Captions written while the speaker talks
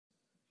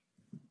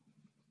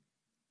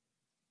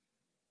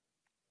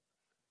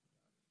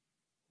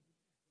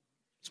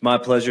It's my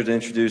pleasure to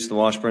introduce the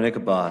Washburn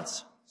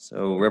Ichabods.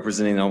 So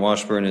representing on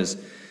Washburn is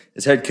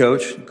head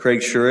coach Craig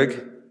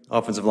Schurig,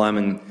 offensive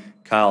lineman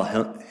Kyle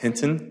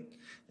Hinton,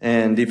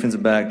 and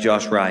defensive back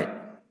Josh Wright.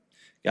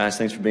 Guys,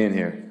 thanks for being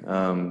here.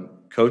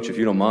 Coach, if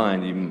you don't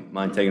mind, you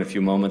mind taking a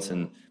few moments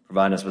and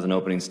providing us with an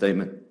opening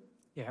statement?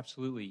 Yeah,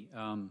 absolutely.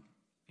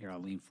 Here, I'll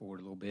lean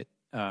forward a little bit.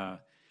 Yeah,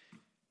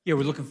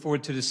 we're looking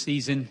forward to the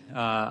season.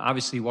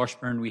 Obviously,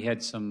 Washburn, we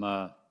had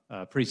some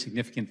pretty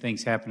significant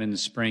things happen in the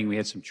spring. We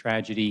had some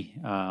tragedy.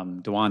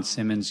 DeJuan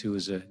Simmons, who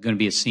was going to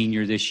be a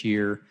senior this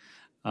year,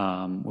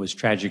 was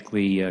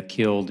tragically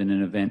killed in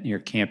an event near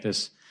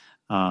campus.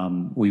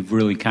 We've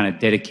really kind of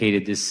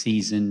dedicated this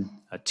season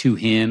to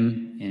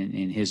him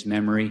in his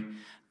memory.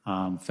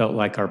 Felt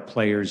like our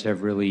players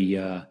have really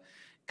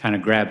kind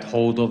of grabbed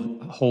hold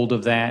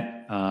of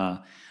that.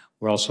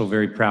 We're also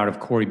very proud of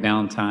Corey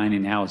Ballantyne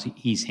and how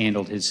he's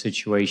handled his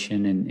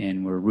situation,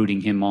 and we're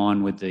rooting him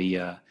on with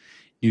the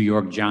New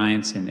York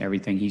Giants and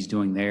everything he's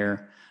doing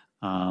there.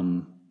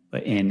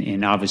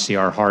 And obviously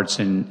our hearts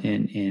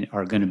and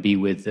are going to be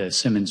with the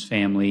Simmons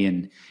family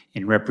and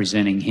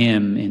representing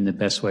him in the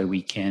best way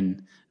we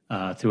can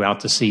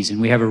throughout the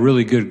season. We have a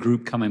really good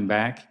group coming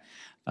back.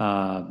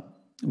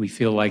 We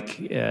feel like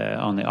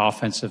on the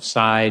offensive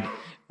side,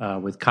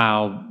 with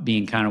Kyle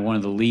being kind of one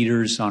of the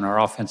leaders on our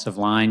offensive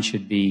line,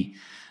 should be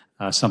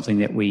something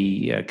that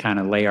we kind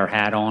of lay our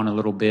hat on a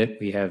little bit.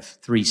 We have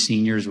 3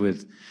 seniors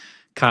with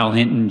Kyle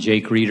Hinton,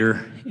 Jake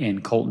Reeder,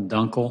 and Colton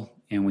Dunkel,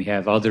 and we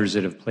have others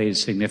that have played a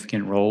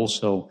significant role.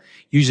 So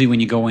usually when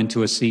you go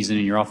into a season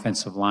and your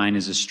offensive line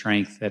is a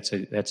strength, that's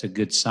a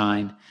good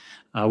sign.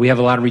 We have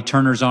a lot of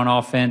returners on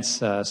offense.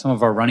 Some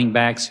of our running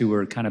backs who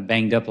were kind of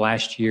banged up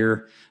last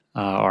year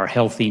are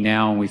healthy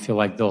now, and we feel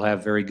like they'll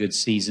have very good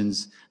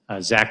seasons.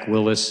 Zach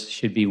Willis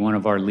should be one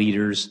of our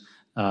leaders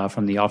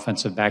from the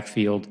offensive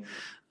backfield.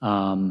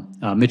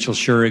 Mitchell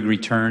Schurig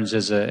returns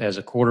as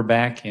a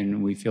quarterback,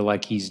 and we feel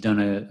like he's done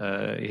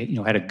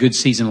had a good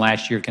season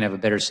last year, can have a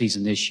better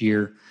season this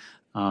year.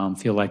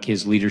 Feel like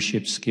his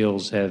leadership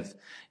skills have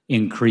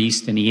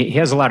increased, and he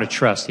has a lot of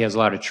trust. He has a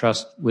lot of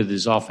trust with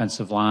his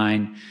offensive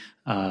line,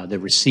 the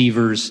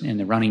receivers, and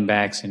the running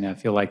backs, and I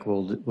feel like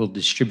we'll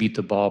distribute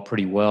the ball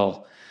pretty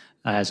well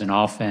as an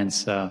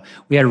offense.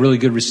 We had a really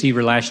good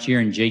receiver last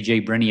year in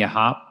J.J.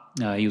 Brenia-Hop.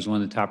 He was one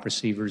of the top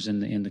receivers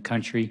in the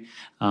country.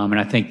 And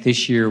I think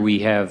this year we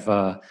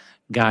have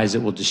guys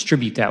that will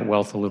distribute that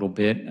wealth a little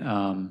bit.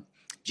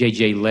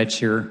 J.J.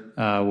 Letcher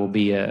will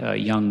be a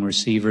young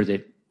receiver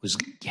that was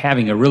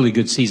having a really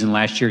good season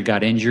last year,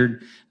 got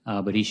injured,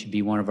 but he should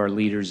be one of our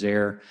leaders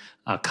there.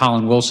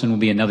 Colin Wilson will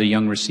be another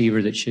young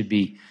receiver that should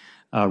be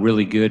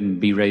really good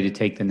and be ready to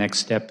take the next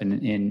step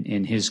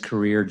in his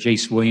career.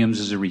 Jace Williams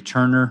is a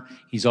returner.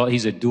 He's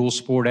a dual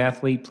sport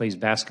athlete, plays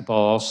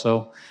basketball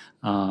also.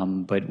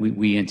 But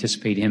we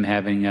anticipate him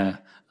having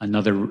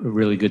another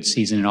really good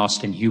season. And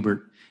Austin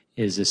Hubert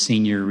is a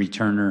senior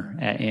returner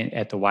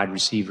at the wide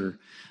receiver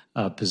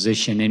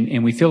position.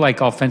 And we feel like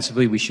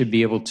offensively we should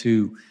be able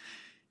to,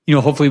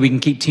 hopefully we can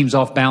keep teams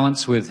off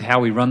balance with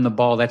how we run the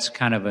ball. That's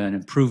kind of an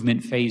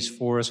improvement phase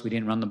for us. We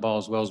didn't run the ball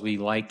as well as we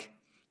like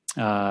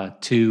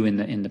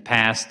in the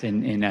past,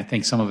 and I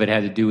think some of it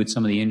had to do with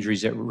some of the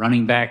injuries at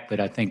running back. But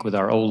I think with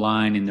our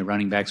O-line and the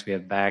running backs we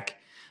have back,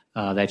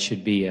 that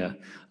should be a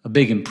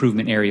big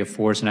improvement area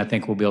for us, and I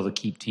think we'll be able to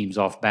keep teams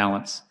off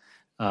balance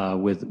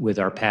with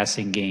our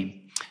passing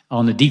game.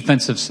 On the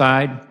defensive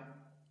side,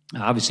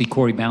 obviously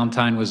Corey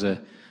Ballantyne was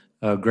a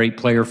great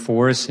player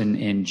for us,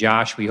 and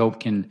Josh, we hope,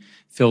 can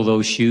fill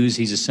those shoes.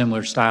 He's a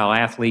similar style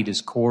athlete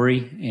as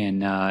Corey,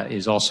 and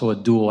is also a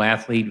dual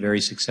athlete, very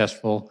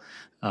successful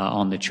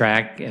on the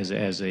track as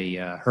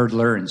a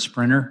hurdler and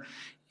sprinter.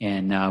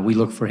 And we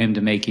look for him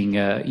to making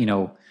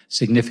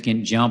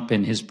significant jump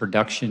in his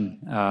production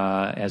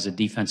as a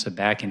defensive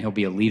back, and he'll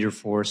be a leader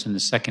for us in the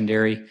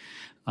secondary.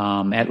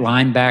 At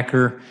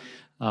linebacker,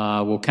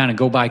 we'll kind of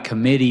go by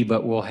committee,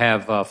 but we'll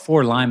have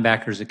 4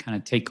 linebackers that kind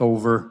of take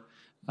over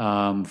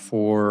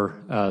for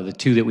the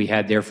 2 that we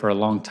had there for a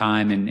long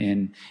time,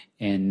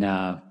 and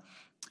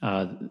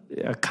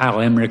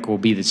Kyle Emmerich will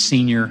be the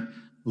senior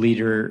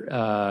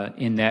leader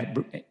in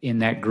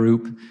that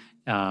group.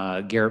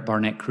 Garrett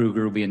Barnett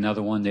Kruger will be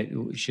another one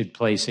that should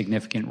play a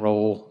significant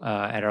role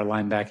at our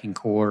linebacking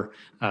core.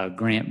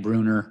 Grant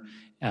Bruner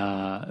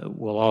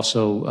will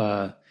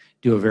also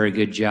do a very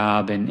good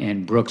job,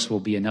 and Brooks will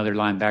be another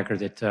linebacker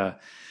that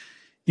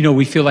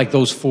we feel like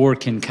those 4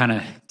 can kind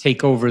of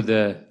take over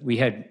we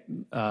had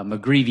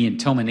McGreevy and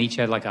Tillman each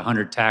had like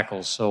 100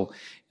 tackles, so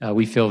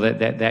we feel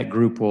that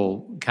group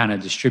will kind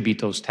of distribute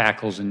those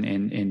tackles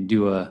and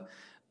do a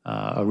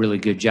really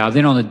good job.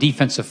 Then on the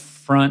defensive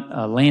front,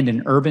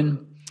 Landon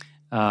Urban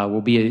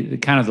will be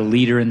kind of the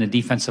leader in the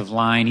defensive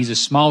line. He's a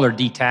smaller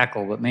D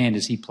tackle, but man,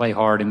 does he play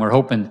hard. And we're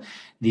hoping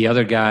the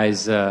other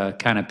guys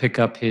kind of pick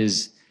up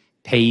his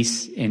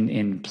pace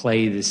and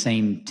play the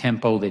same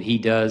tempo that he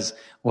does.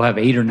 We'll have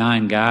 8 or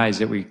 9 guys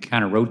that we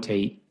kind of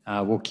rotate.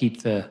 We'll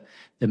keep the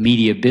the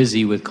media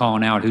busy with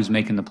calling out who's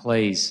making the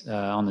plays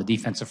on the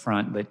defensive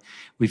front. But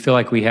we feel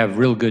like we have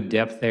real good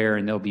depth there,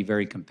 and they'll be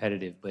very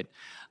competitive. But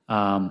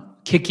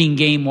kicking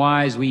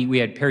game-wise, we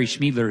had Perry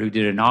Schmiedler, who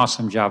did an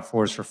awesome job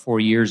for us for 4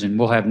 years, and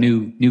we'll have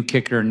new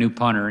kicker and new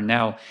punter, and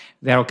now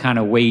that'll kind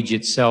of wage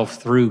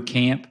itself through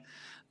camp.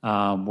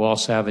 We'll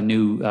also have a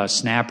new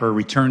snapper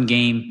return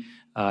game.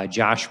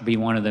 Josh will be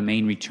one of the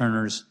main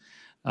returners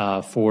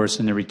for us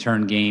in the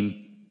return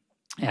game,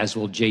 as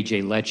will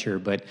J.J. Letcher.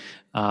 But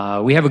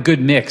we have a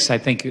good mix. I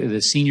think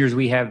the seniors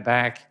we have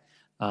back,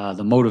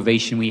 the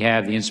motivation we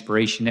have, the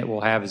inspiration that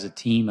we'll have as a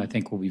team, I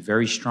think will be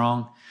very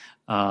strong.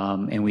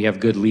 And we have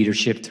good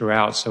leadership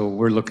throughout. So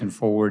we're looking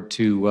forward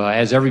to,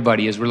 as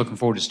everybody is, we're looking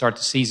forward to start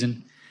the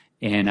season.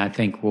 And I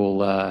think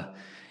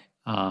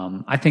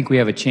I think we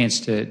have a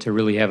chance to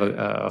really have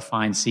a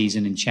fine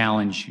season and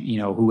challenge,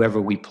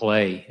 whoever we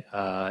play.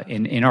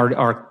 And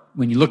our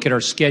when you look at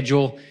our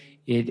schedule,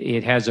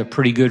 it has a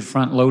pretty good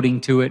front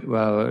loading to it.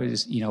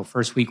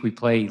 First week we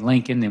play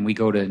Lincoln, then we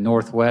go to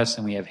Northwest,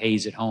 and we have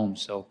Hayes at home.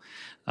 So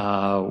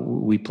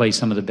we play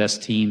some of the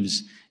best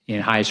teams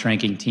and highest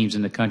ranking teams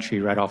in the country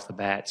right off the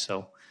bat.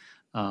 So,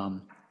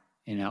 I'll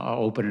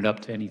open it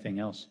up to anything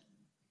else.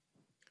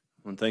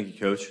 Well, thank you,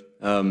 Coach.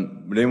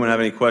 Would anyone have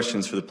any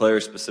questions for the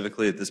players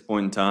specifically at this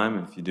point in time?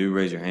 If you do,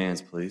 raise your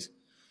hands, please.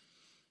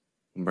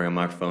 I'll bring a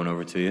microphone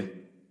over to you.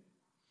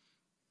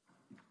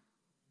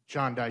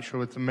 John Deisher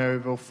with the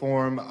Maryville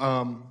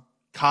Forum.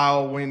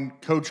 Kyle, when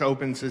Coach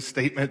opens his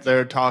statement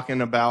there talking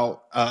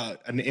about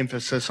an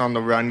emphasis on the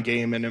run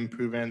game and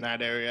improving in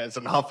that area as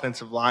an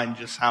offensive line,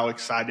 just how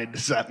excited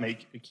does that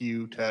make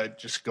you to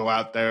just go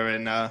out there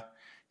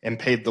and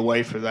pave the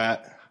way for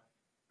that?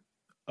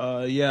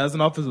 Yeah, as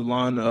an offensive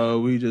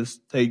line, we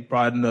just take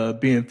pride in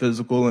being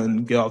physical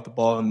and get off the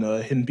ball and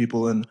hitting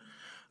people and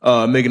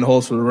making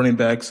holes for the running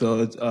back.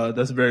 So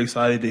that's very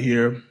exciting to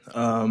hear.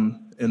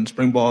 In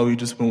spring ball, we've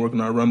just been working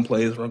on our run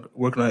plays,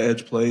 working on our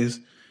edge plays.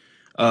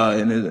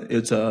 And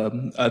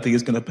I think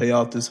it's going to pay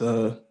off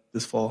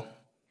this fall.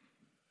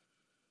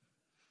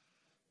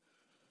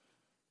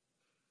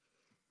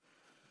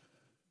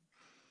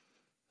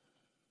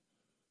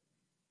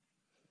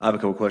 I have a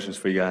couple questions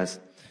for you guys.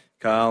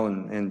 Kyle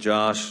and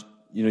Josh,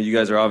 you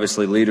guys are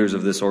obviously leaders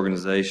of this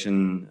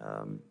organization.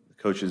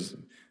 Coach was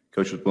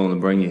willing to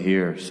bring you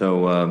here.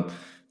 So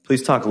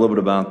please talk a little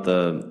bit about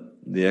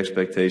the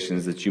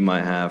expectations that you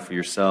might have for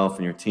yourself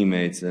and your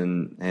teammates,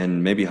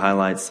 and maybe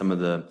highlight some of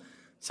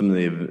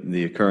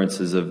the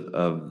occurrences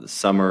of the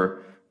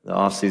summer, the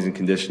off-season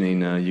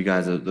conditioning. You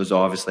guys, those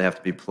obviously have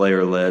to be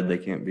player-led. They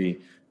can't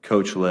be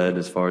coach-led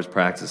as far as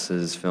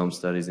practices, film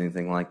studies,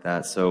 anything like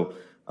that. So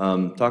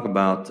talk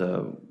about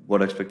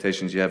what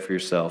expectations you have for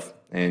yourself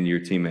and your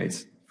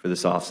teammates for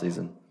this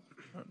off-season.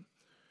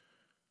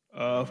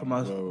 For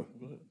myself.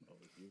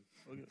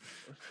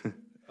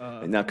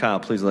 Now, Kyle,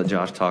 please let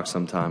Josh talk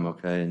sometime,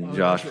 okay? And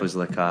Josh, please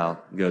let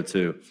Kyle go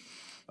too.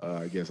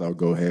 I guess I'll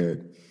go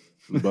ahead.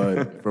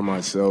 But for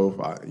myself,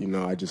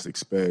 I just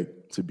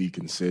expect to be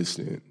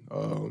consistent.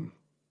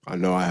 I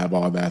know I have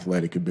all the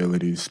athletic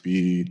ability,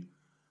 speed,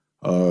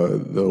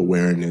 the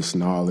awareness,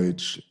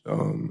 knowledge,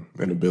 and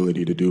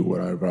ability to do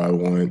whatever I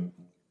want.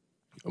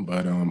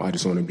 But I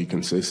just want to be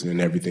consistent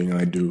in everything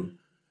I do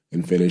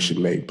and finish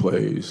and make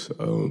plays.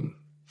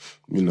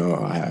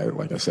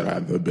 Like I said, I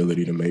have the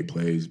ability to make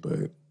plays,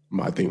 but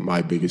I think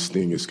my biggest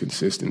thing is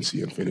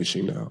consistency and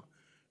finishing now.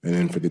 And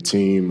then for the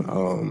team,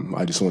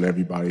 I just want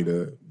everybody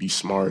to be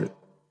smart,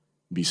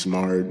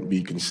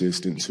 be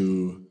consistent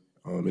too,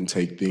 and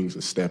take things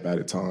a step at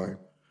a time.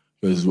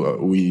 Because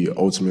we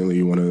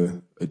ultimately want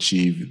to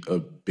achieve a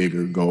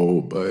bigger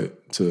goal,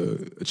 but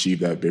to achieve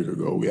that bigger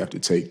goal, we have to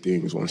take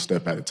things one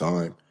step at a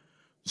time.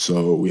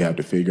 So we have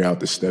to figure out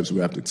the steps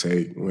we have to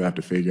take, we have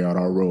to figure out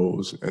our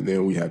roles, and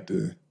then we have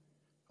to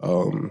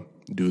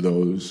do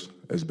those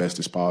as best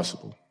as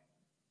possible.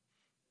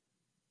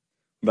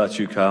 What about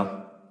you,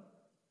 Kyle?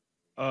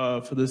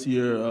 For this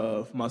year,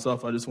 for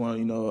myself, I just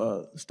want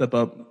to, step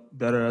up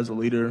better as a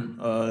leader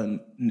and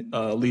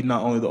lead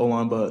not only the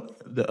O-line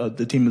but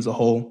the team as a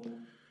whole.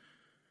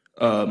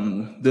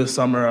 This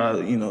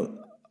summer,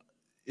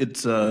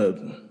 it's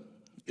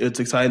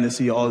exciting to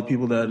see all the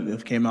people that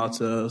have came out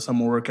to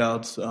summer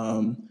workouts.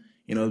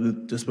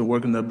 Just been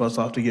working their butts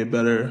off to get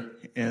better,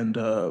 and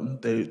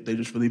they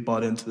just really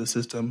bought into the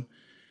system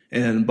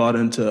and bought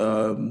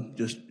into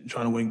just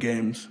trying to win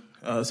games.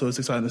 So it's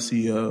exciting to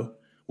see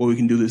what we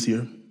can do this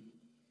year.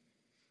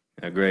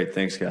 Yeah, great.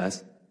 Thanks,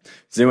 guys.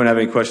 Does anyone have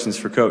any questions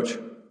for Coach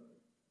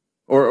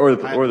or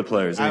the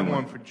players? I have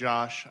one for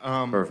Josh.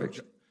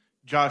 Perfect.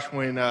 Josh,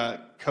 when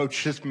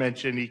Coach just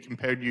mentioned he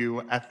compared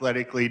you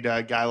athletically to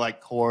a guy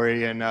like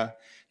Corey and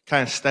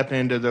kind of stepping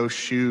into those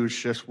shoes,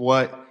 just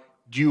do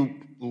you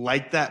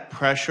like that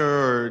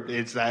pressure,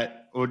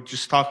 or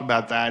just talk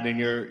about that and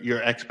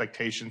your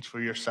expectations for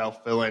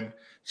yourself filling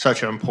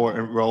such an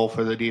important role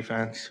for the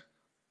defense?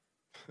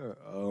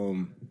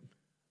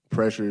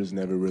 Pressure has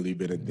never really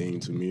been a thing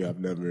to me.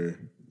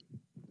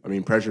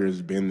 Pressure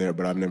has been there,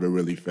 but I've never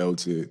really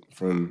felt it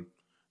from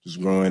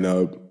just growing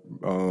up.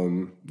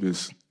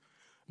 Just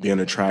being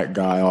a track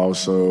guy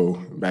also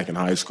back in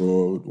high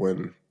school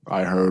when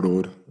I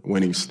hurdled,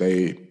 winning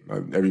state,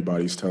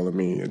 everybody's telling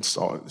me it's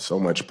so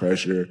much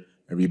pressure.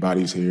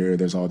 Everybody's here.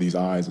 There's all these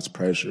eyes. It's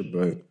pressure.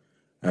 But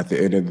at the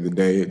end of the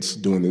day, it's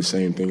doing the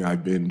same thing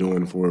I've been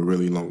doing for a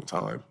really long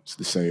time. It's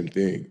the same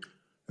thing.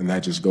 And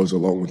that just goes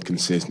along with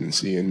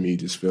consistency and me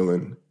just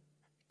feeling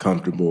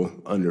comfortable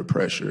under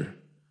pressure.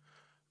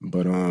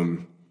 But,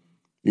 you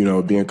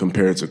know, being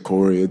compared to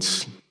Corey,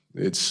 it's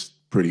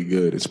pretty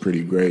good. It's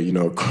pretty great. You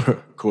know,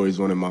 Corey's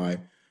one of my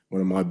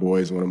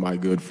boys, one of my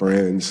good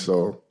friends.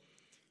 So,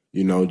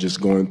 you know,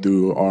 just going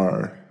through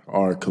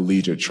our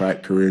collegiate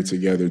track career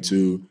together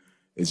too,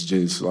 it's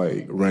just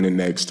like running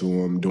next to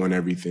him, doing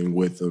everything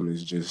with him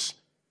is just,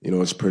 you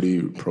know, it's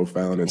pretty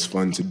profound. It's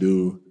fun to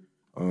do.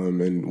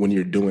 And when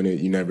you're doing it,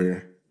 you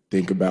never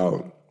think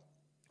about,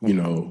 you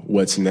know,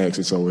 what's next.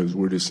 It's always,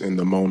 we're just in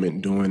the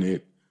moment doing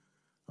it.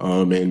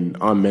 And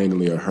I'm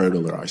mainly a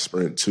hurdler. I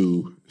sprint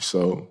too.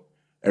 So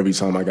every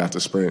time I got to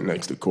sprint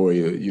next to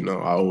Corey, you know,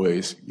 I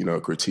always, you know,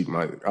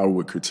 I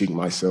would critique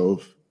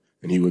myself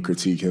and he would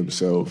critique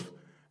himself.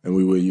 And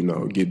we would, you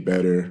know, get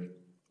better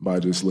by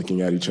just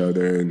looking at each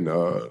other and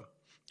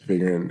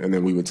figuring, and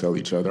then we would tell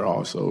each other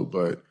also.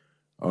 But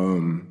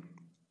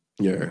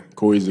yeah,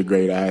 Corey's a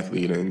great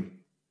athlete, and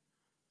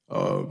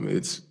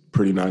it's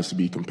pretty nice to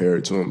be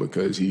compared to him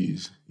because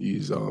he's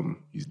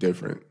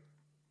different.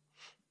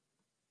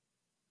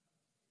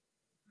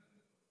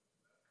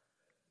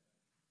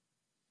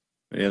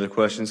 Any other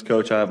questions,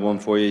 Coach? I have one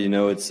for you. You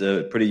know, it's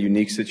a pretty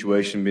unique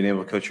situation being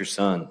able to coach your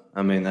son.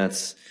 I mean,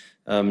 that's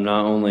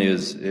not only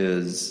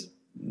is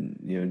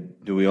you know,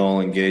 do we all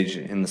engage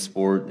in the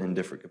sport in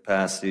different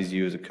capacities,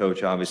 you as a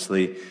coach,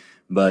 obviously,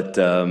 but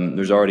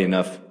there's already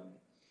enough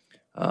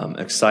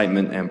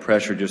excitement and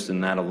pressure just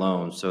in that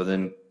alone. So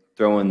then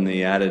throw in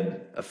the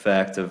added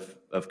effect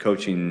of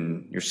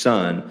coaching your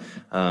son.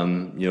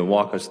 You know,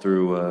 walk us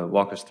through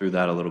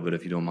that a little bit,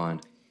 if you don't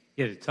mind.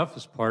 Yeah, the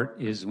toughest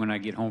part is when I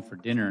get home for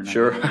dinner and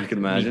sure, I can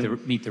imagine.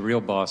 Meet the real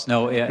boss.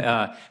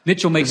 No,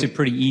 Mitchell makes it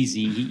pretty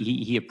easy.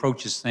 He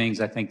approaches things,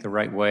 I think, the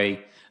right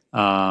way.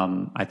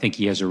 I think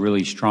he has a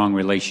really strong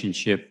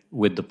relationship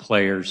with the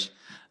players,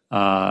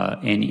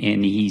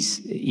 and he's,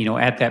 you know,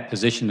 at that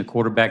position, the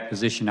quarterback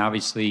position.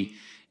 Obviously,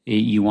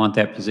 you want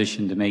that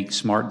position to make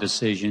smart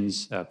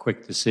decisions,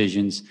 quick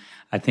decisions.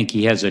 I think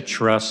he has a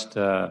trust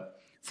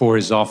for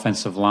his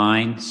offensive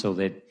line, so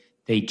that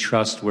they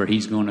trust where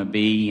he's going to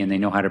be and they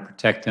know how to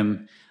protect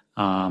him.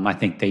 I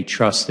think they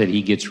trust that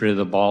he gets rid of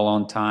the ball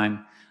on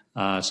time.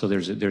 So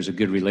there's a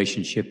good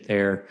relationship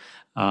there.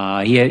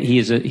 He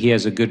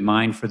has a good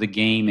mind for the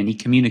game, and he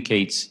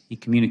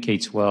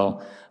communicates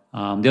well.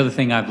 The other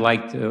thing I've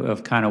liked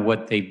of kind of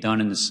what they've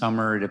done in the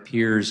summer, it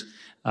appears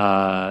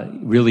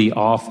really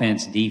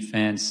offense,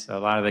 defense. A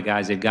lot of the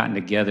guys, they've gotten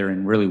together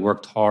and really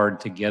worked hard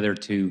together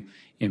to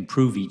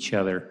improve each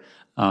other.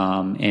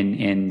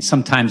 And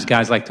sometimes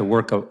guys like to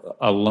work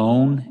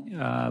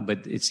alone,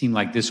 but it seemed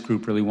like this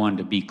group really wanted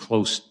to be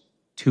close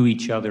to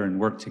each other and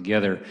work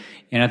together.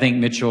 And I think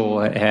Mitchell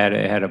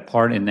had a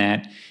part in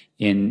that,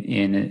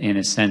 in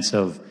a sense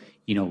of,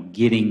 you know,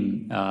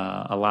 getting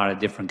a lot of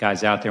different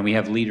guys out there. And we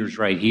have leaders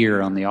right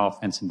here on the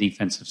offense and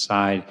defensive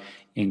side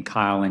in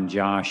Kyle and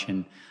Josh.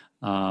 And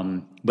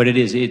but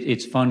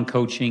it's fun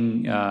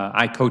coaching.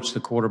 I coach the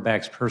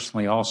quarterbacks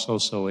personally also,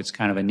 so it's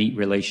kind of a neat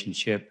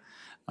relationship.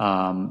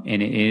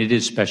 And it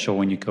is special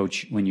when you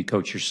coach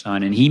your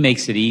son, and he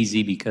makes it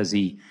easy because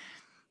he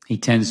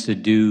tends to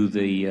do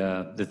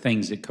the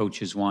things that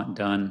coaches want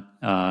done.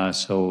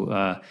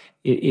 So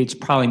it's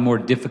probably more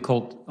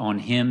difficult on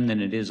him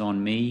than it is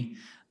on me.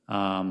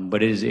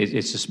 But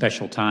it's a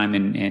special time,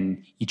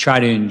 and you try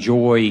to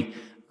enjoy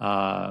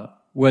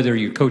whether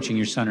you're coaching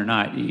your son or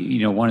not. You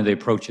know, one of the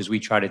approaches we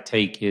try to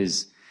take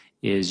is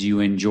you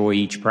enjoy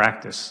each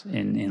practice,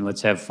 and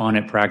let's have fun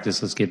at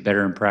practice. Let's get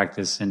better in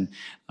practice. And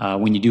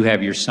when you do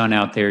have your son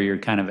out there, you're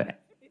kind of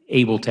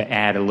able to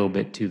add a little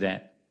bit to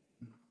that.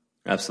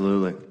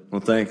 Absolutely.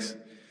 Well, thanks,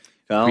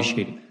 Kyle.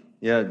 Appreciate it.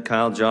 Yeah,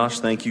 Kyle, Josh,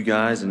 thank you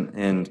guys,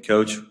 and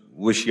Coach,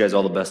 wish you guys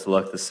all the best of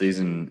luck this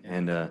season,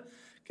 and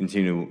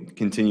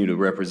continue to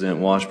represent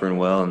Washburn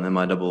well and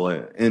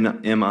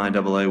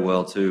MIAA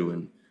well too.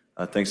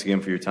 And thanks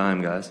again for your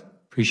time, guys.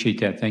 Appreciate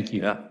that. Thank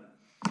you. Yeah.